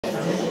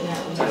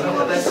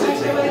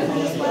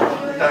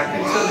Back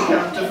into the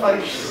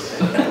counterface.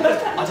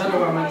 I don't know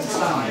where I'm meant to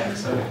stand yet,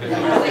 so...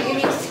 You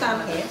need to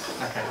stand here.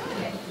 Okay.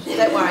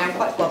 Don't worry, I'm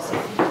quite bossy.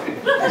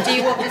 Do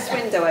you want this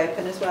window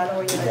open as well, or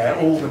are you okay? Yeah,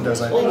 all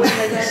windows open. All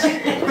windows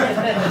open.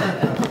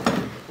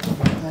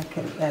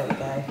 Okay, there we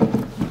go.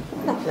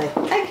 Lovely.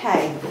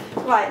 Okay.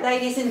 Right,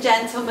 ladies and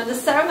gentlemen, the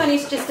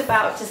ceremony's just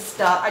about to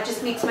start. I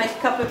just need to make a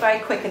couple of very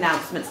quick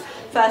announcements.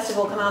 First of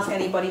all, can I ask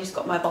anybody who's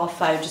got a mobile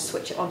phone, just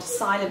switch it on to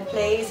silent,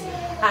 please?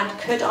 And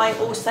could I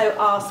also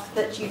ask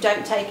that you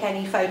don't take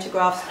any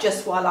photographs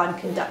just while I'm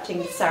conducting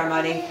the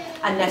ceremony,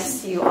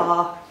 unless you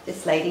are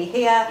this lady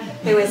here,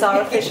 who is our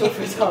official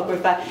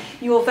photographer.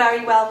 You're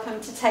very welcome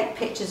to take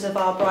pictures of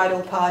our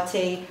bridal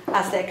party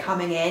as they're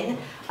coming in,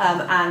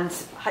 and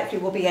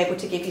hopefully we'll be able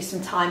to give you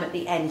some time at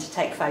the end to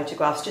take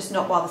photographs, just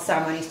not while the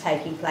ceremony is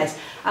taking place.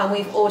 And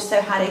we've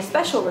also had a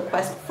special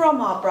request from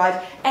our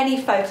bride: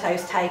 any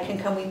photos taken,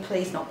 can we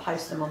please not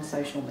post them on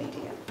social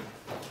media?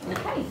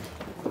 Okay.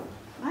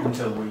 Right.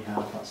 Until we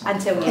have. That's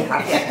Until you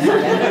have, yeah.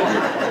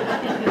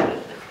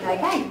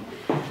 Okay.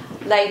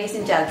 Ladies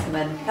and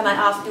gentlemen, can I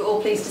ask you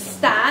all please to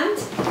stand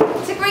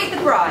to greet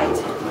the bride?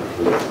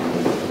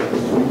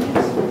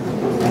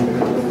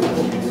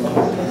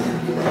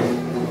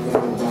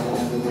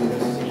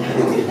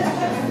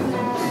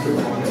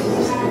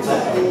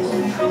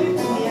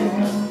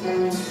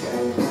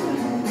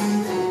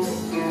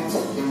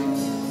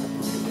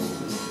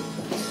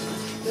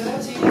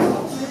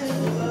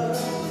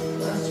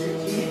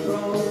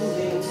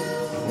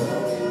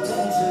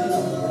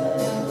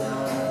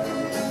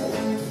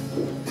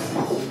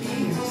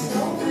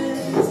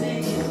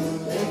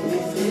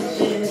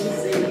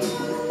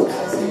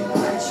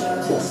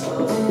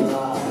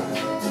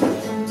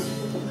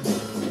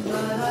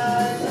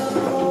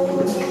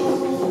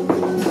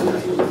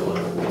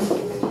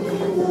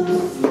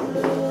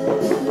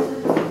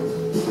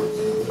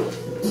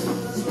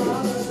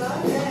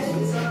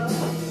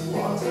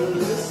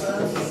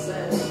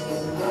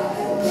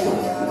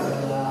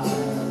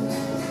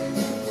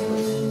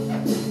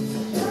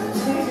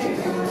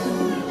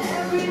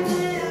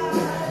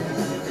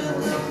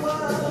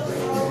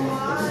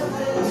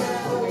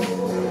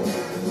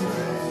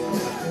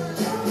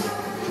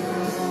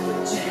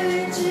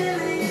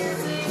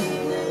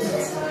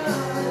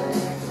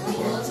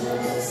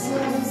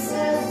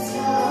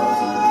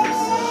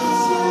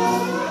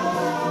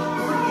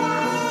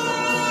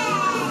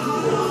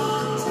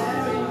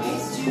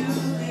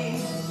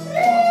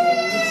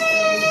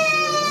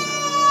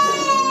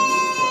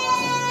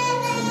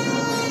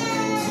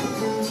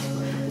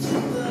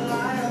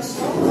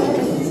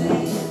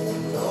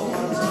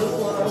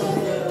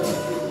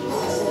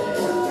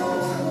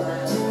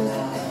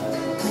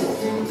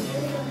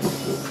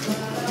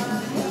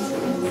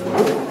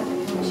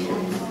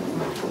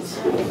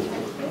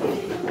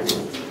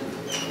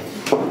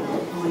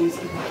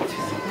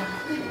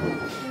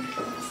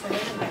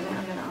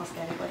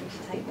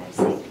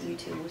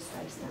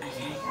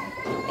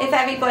 If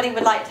everybody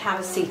would like to have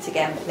a seat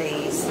again,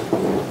 please.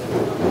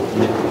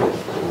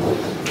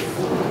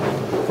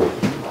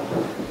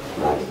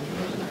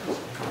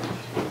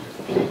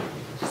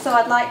 So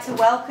I'd like to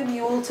welcome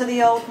you all to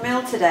the Old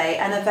Mill today,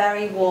 and a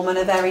very warm and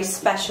a very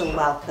special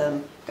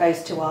welcome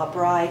goes to our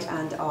bride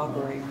and our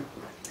groom.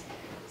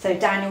 So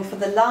Daniel, for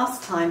the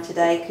last time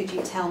today, could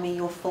you tell me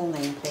your full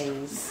name,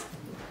 please?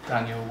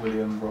 Daniel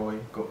William Roy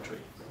Gawtry.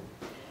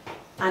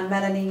 And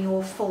Melanie,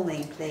 your full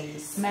name,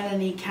 please.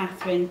 Melanie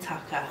Catherine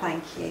Tucker.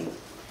 Thank you.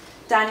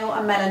 Daniel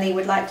and Melanie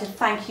would like to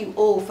thank you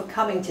all for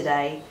coming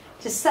today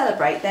to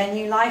celebrate their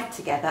new life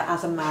together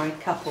as a married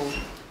couple.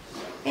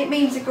 It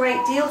means a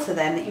great deal to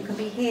them that you can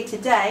be here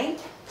today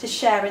to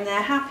share in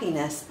their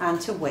happiness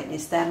and to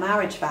witness their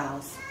marriage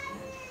vows.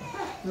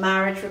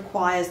 Marriage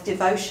requires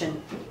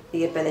devotion,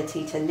 the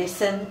ability to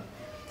listen,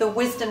 the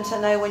wisdom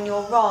to know when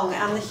you're wrong,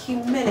 and the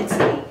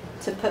humility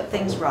to put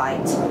things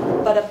right.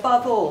 But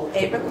above all,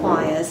 it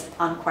requires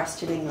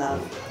unquestioning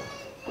love.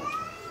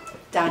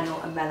 Daniel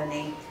and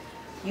Melanie,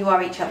 you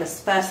are each other's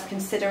first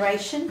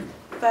consideration,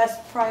 first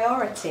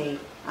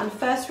priority, and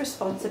first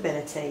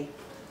responsibility.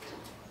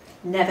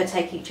 Never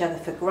take each other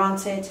for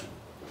granted.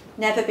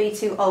 Never be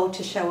too old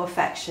to show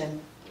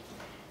affection.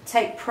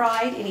 Take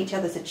pride in each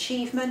other's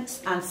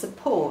achievements and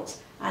support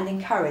and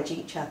encourage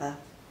each other.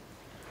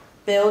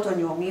 Build on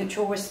your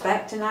mutual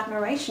respect and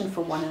admiration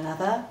for one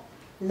another.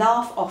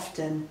 Laugh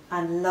often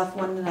and love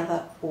one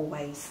another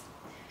always.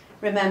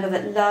 Remember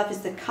that love is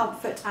the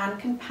comfort and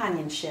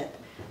companionship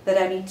that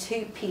only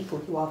two people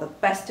who are the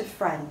best of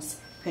friends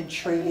can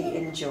truly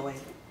enjoy.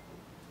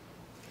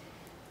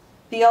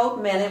 The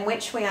Old Mill in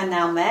which we are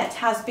now met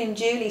has been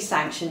duly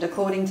sanctioned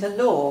according to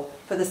law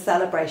for the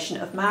celebration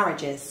of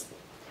marriages.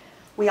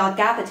 We are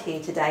gathered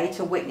here today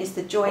to witness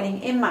the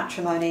joining in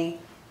matrimony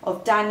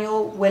of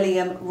Daniel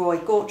William Roy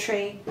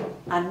Gawtry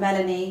and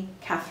Melanie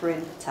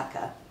Catherine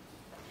Tucker.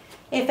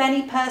 If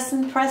any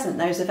person present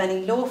knows of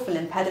any lawful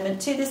impediment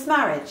to this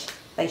marriage,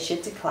 they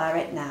should declare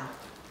it now.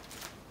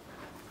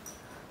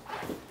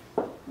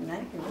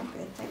 No, you're all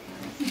good, don't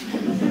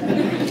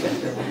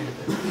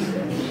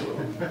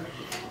worry.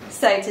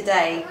 So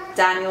today,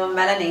 Daniel and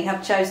Melanie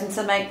have chosen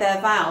to make their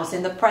vows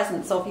in the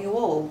presence of you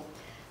all.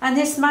 And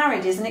this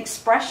marriage is an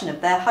expression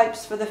of their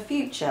hopes for the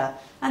future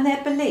and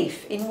their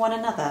belief in one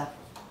another.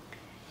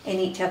 In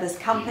each other's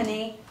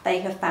company,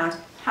 they have found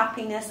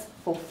happiness,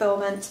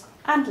 fulfilment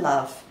and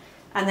love.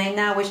 And they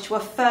now wish to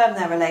affirm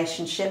their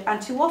relationship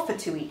and to offer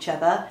to each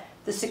other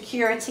the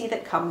security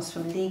that comes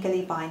from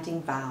legally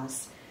binding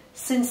vows,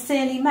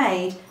 sincerely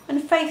made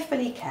and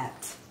faithfully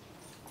kept.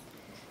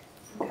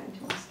 I'm going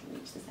to ask you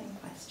each the same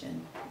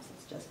question, because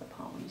it's just the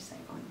part where you say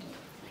binding.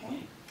 Okay?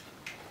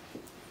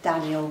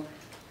 Daniel,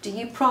 do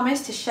you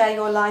promise to share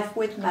your life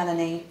with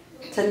Melanie,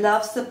 to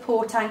love,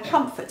 support and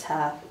comfort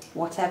her,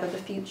 whatever the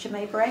future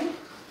may bring?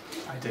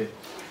 I do.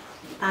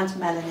 And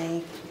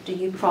Melanie, do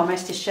you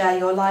promise to share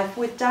your life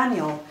with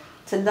Daniel,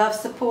 to love,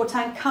 support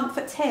and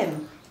comfort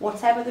him,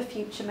 whatever the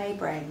future may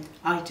bring?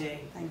 I do.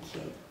 Thank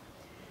you.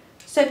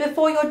 So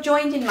before you're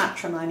joined in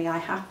matrimony, I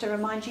have to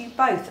remind you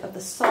both of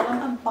the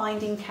solemn and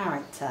binding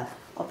character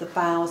of the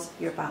vows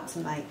you're about to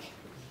make.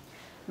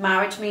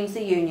 Marriage means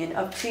the union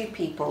of two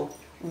people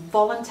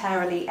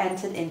voluntarily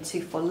entered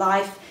into for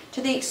life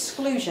to the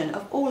exclusion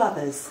of all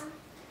others.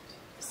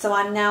 So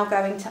I'm now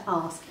going to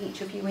ask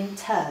each of you in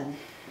turn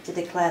to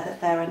declare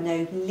that there are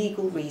no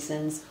legal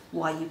reasons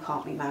why you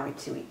can't be married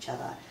to each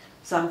other.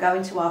 So I'm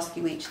going to ask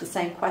you each the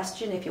same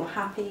question. If you're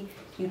happy,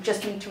 you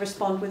just need to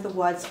respond with the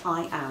words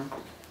I am.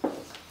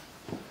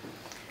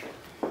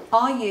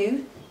 Are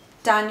you,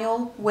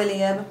 Daniel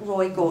William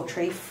Roy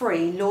Gawtry,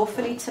 free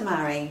lawfully to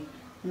marry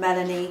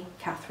Melanie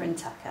Catherine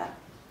Tucker?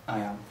 I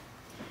am.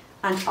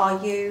 And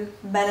are you,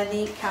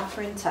 Melanie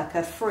Catherine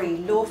Tucker, free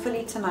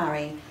lawfully to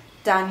marry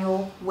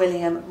Daniel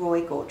William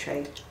Roy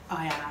Gawtry?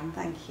 I am.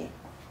 Thank you.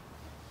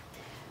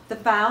 The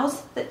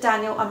vows that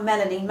Daniel and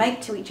Melanie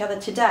make to each other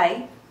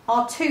today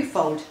are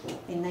twofold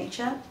in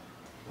nature.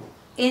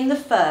 In the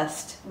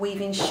first,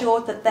 we've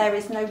ensured that there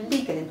is no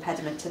legal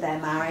impediment to their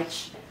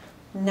marriage.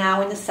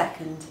 Now in the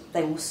second,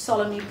 they will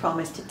solemnly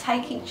promise to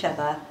take each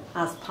other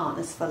as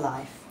partners for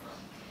life.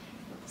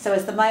 So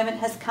as the moment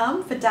has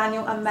come for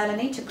Daniel and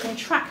Melanie to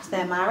contract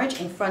their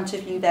marriage in front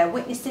of you, their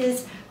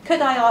witnesses,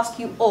 could I ask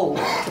you all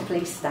to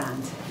please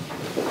stand? So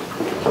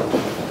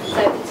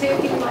the two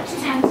of you would like to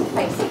stand to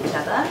face each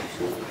other,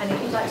 and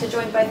if you'd like to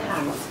join both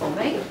hands for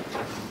me.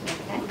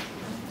 Okay.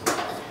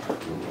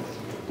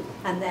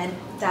 And then,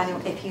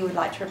 Daniel, if you would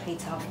like to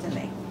repeat after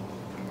me.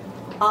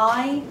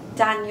 I,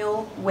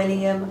 Daniel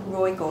William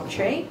Roy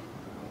Gawtry.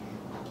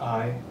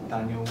 I,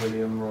 Daniel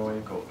William Roy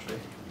Gawtry.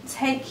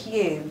 Take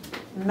you,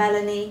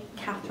 Melanie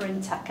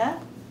Catherine Tucker.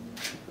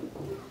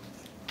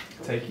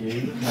 Take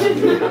you,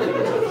 Melanie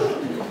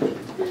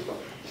Catherine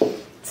Tucker,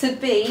 To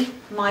be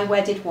my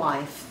wedded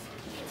wife.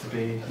 to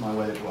be my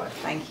wedded wife.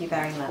 Thank you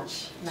very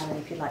much. Melanie,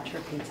 if you'd like to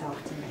repeat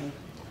after me.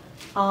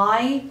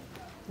 I,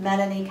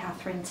 Melanie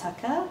Catherine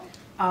Tucker.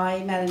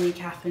 I, Melanie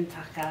Catherine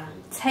Tucker.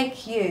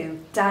 Take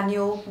you,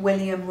 Daniel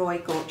William Roy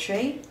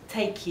Gawtry.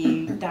 Take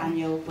you,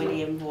 Daniel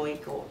William Roy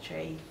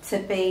Gawtry. To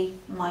be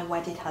my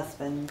wedded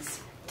husband.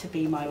 To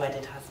be my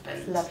wedded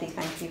husband. Lovely,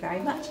 thank you very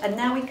much. And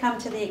now we come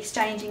to the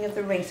exchanging of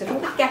the rings. So if all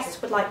the guests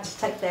would like to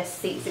take their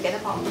seats again,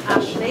 apart from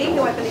Ashley,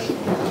 who I believe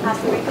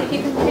has the ring. If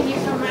you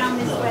can come around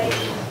this way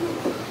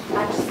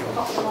and just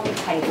pop them on the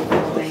table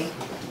for me.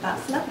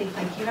 That's lovely,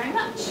 thank you very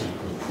much.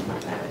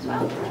 Right there as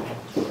well.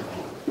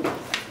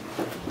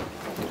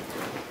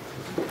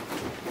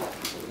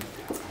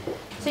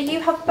 So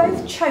you have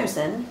both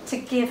chosen to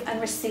give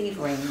and receive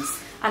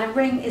rings, and a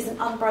ring is an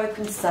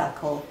unbroken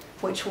circle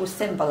which will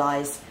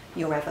symbolise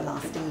your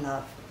everlasting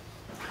love.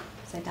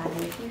 So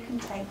Daniel, if you can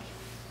take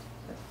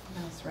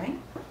Mel's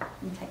ring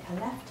and take her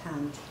left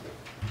hand.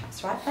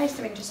 That's right, place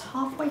the ring just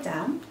halfway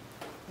down,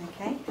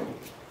 okay?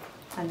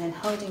 And then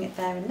holding it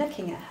there and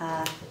looking at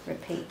her,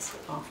 repeat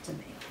after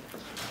me.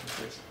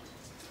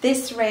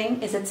 This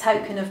ring is a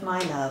token of my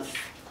love.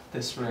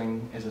 This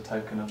ring is a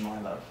token of my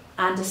love.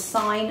 And a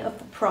sign of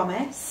the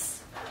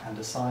promise. And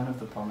a sign of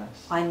the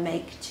promise I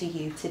make to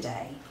you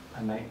today.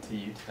 I make to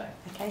you today.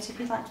 Okay, so if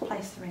you'd like to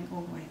place the ring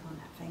all the way on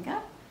her finger.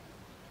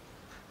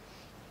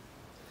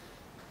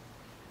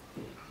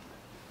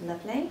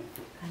 Lovely.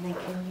 And then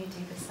can you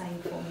do the same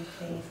for me,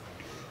 please?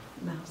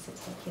 Mouse to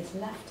take his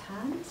left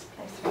hand,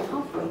 place the ring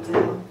halfway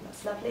down.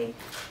 That's lovely.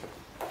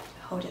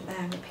 Hold it there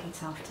and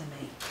repeat after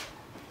me.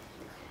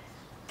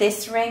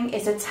 This ring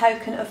is a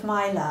token of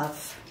my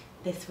love.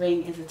 This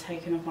ring is a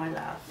token of my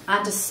love.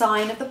 And a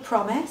sign of the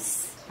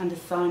promise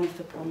And a sign of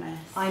the promise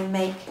I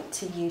make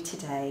to you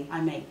today.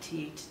 I make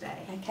to you today.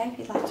 Okay, if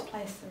you'd like to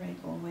place the ring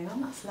all the way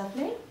on, that's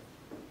lovely.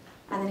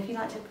 And then if you'd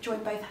like to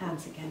join both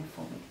hands again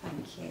for me,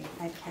 thank you.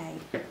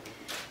 Okay.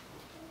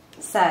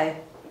 So,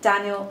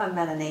 Daniel and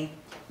Melanie,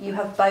 you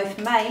have both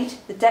made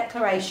the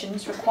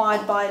declarations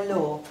required by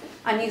law,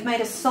 and you've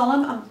made a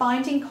solemn and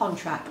binding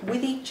contract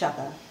with each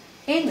other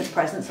in the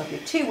presence of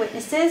your two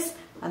witnesses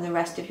and the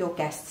rest of your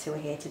guests who are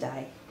here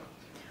today.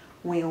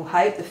 We all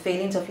hope the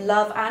feelings of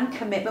love and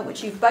commitment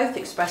which you've both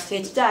expressed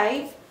here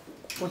today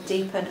will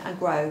deepen and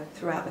grow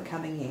throughout the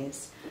coming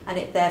years. And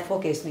it therefore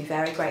gives me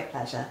very great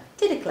pleasure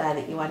to declare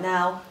that you are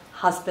now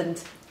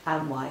husband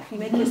and wife. You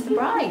may kiss the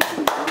bride.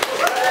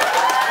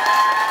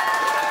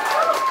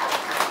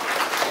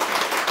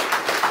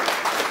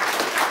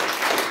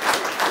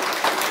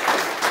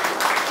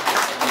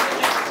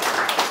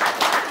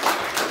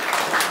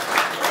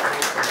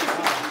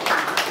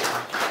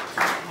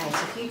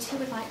 Who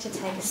would like to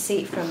take a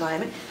seat for a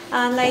moment?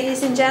 And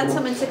ladies and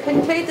gentlemen, to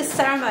conclude the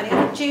ceremony,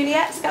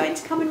 Juliet's going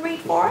to come and read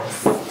for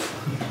us.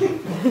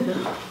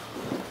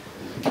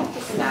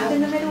 Just stand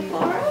in the middle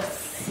for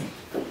us.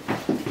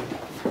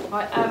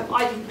 Right,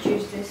 I didn't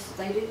choose this,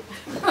 they did.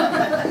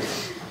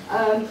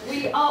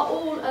 We are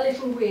all a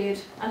little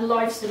weird, and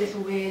life's a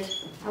little weird.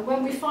 And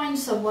when we find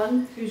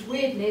someone whose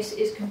weirdness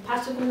is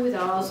compatible with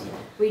ours,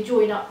 we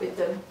join up with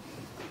them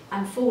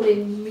and fall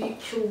in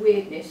mutual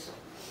weirdness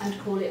and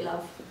call it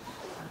love.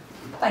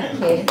 Thank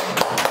you.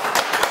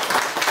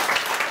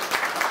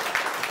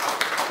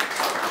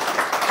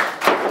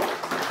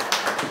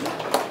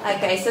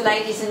 Okay, so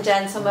ladies and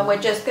gentlemen, we're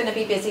just going to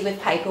be busy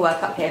with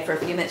paperwork up here for a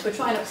few minutes. We're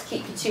trying not to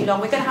keep you too long.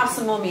 We're going to have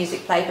some more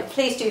music play, but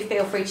please do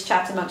feel free to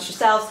chat amongst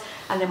yourselves,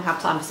 and then we'll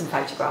have time for some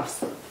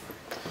photographs. Do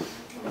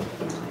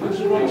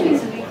you want me to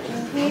move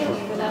here? Or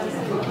you will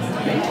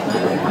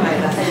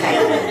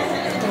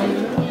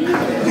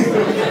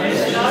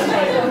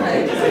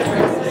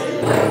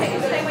okay,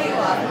 stay where you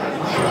are.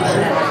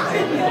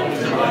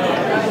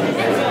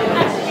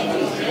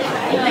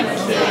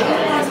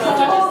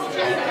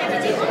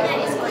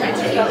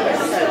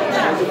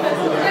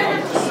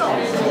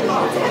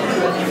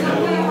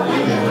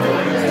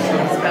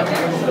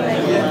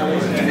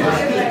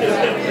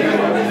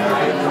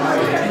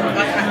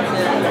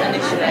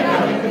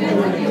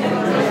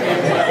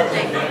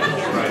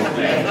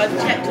 I've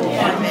checked all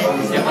 5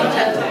 minutes. I've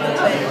checked all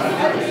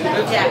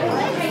 2. Yeah.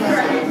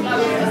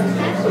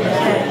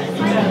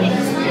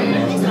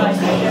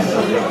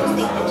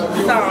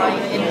 Sorry,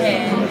 in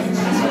here.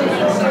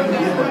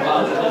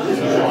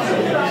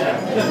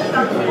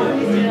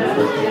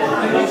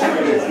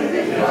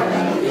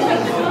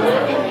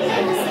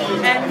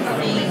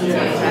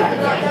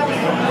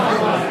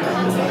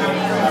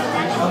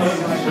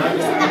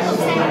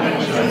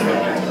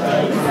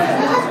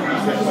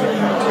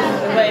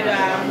 Way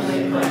round.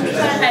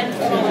 10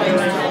 all the way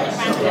round.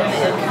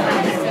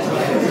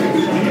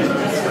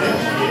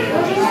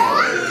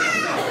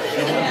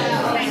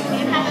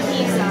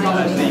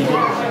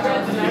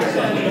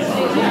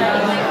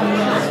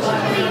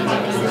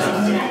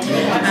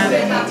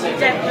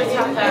 Deborah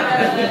Tucker,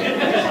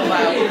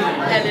 well,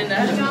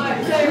 Eleanor,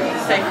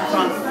 second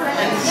front,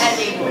 and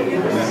Eddie.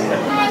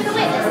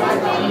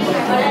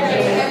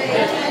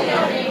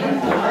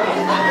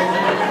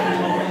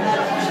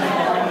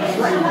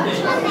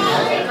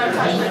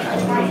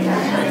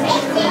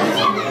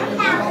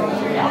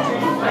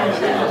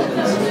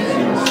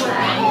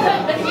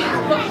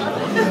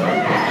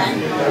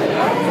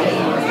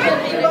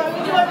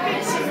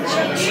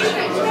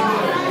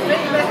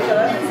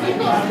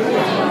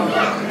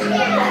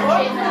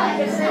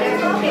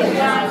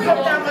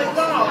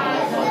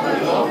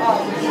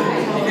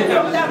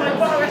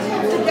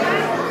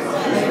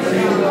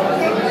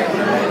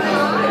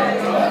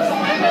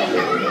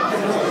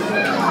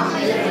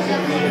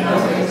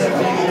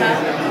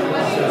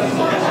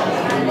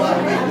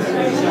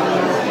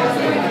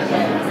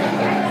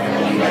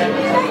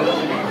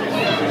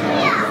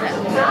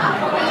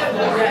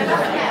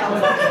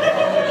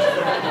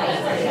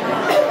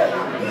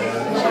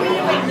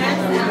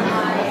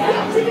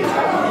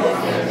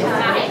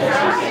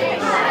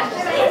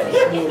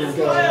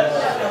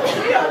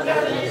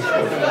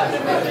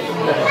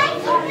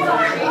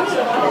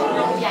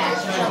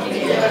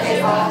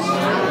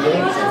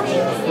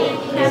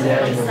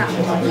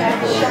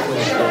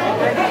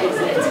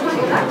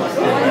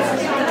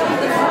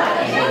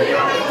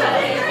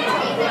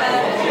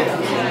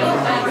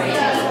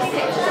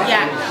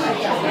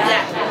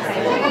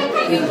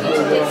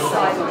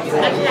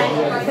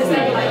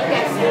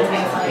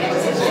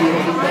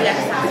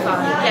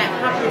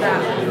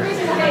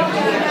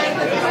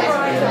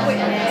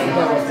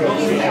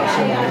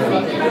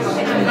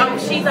 Oh,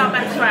 she's our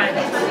best friend.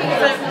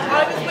 So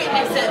I was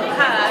witness at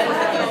hers,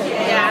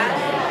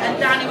 and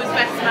Danny was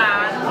best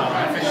man.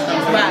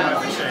 Well,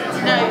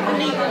 no, the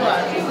legal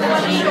one.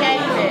 She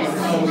gave it.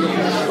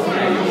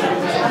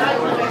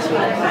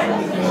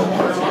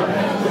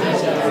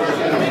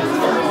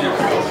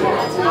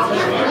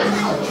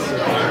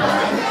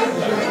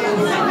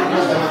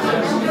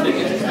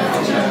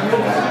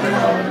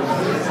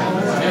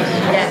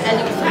 Yeah,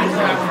 Ellie was talking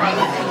about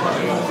Friday.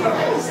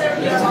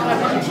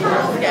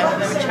 Together,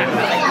 they were chatting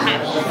about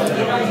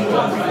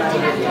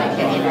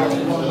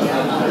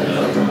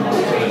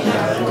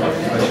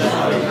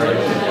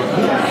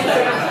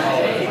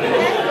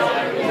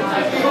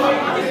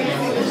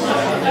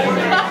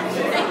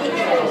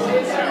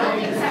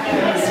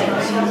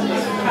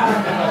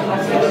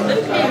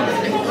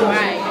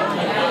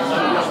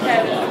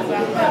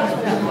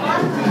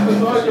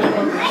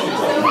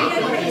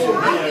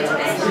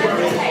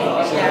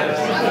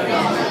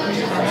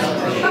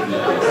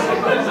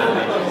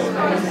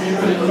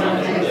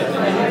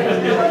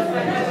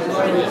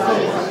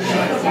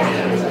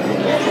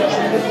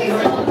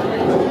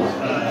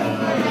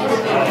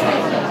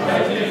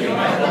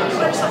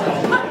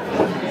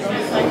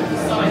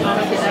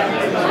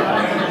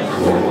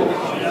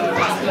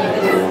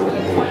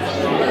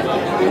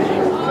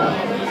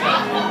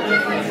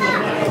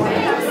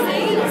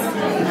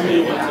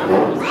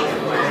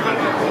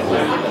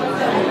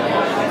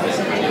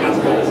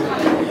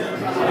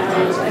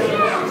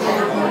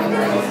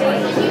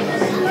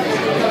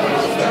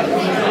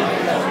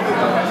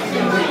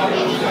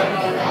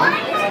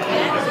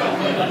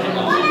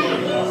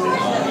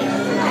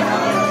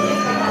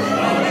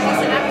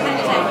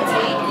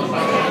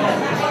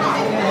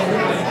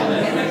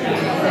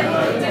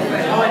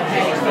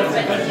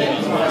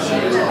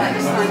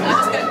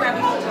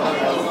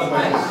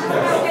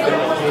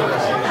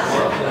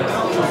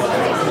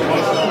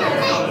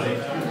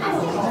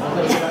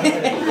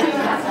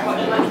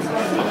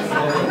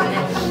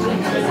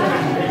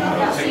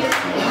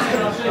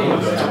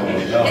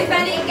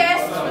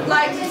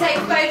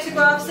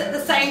photographs at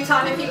the same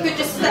time. If you could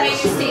just stay in your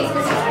seats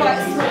because it's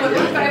quite small, but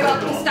you're very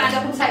welcome to stand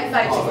up and take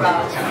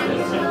photographs.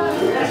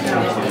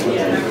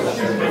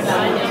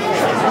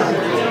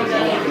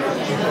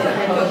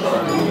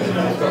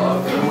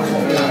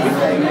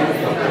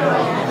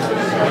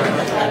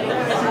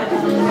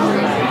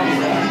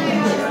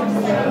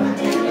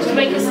 To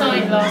make a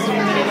sign last a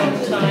really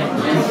long time.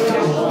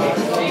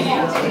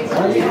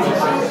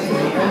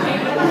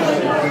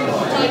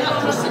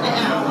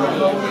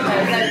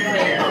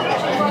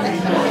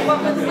 What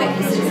were the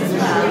witnesses as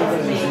well?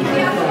 Can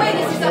you have the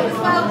witnesses up as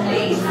well,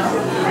 please?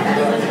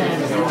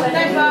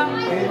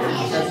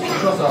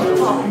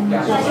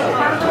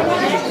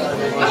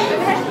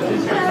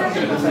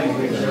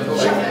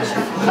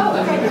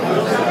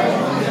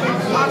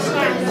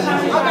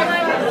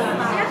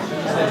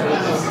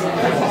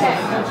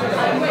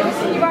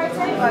 Witnessing, you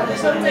okay?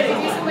 So do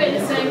some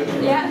witnessing.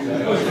 Yeah.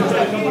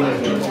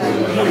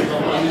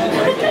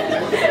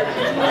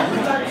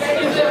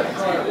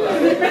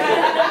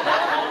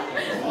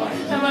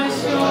 Am I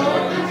sure?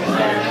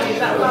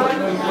 That one.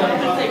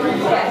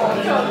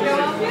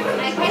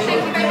 Okay,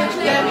 thank you very much,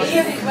 ladies.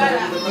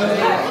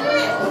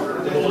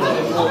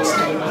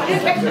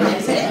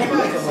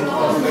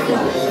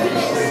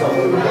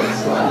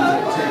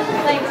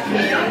 Thank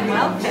you.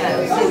 Welcome.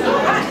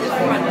 Right, just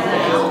run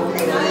now.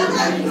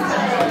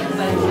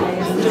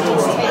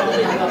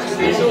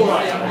 It's all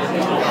right.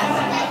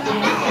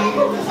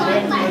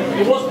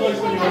 It was close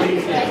when you were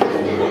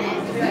leaving.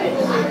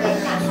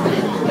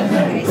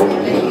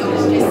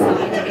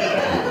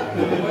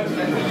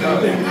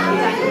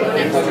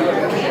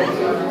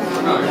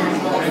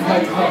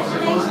 Okay, so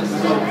yours this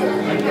side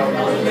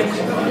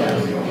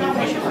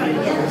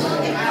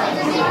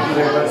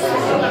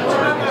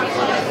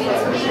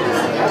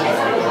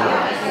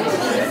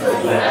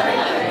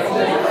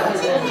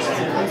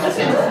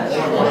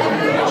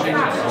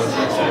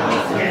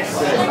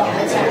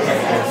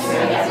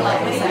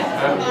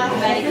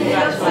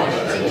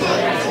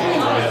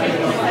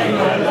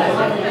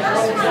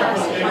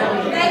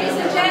Ladies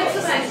and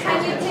gentlemen, can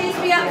you please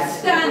be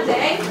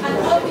upstanding and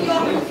offer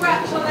your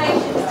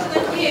congratulations to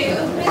the new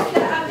Mr.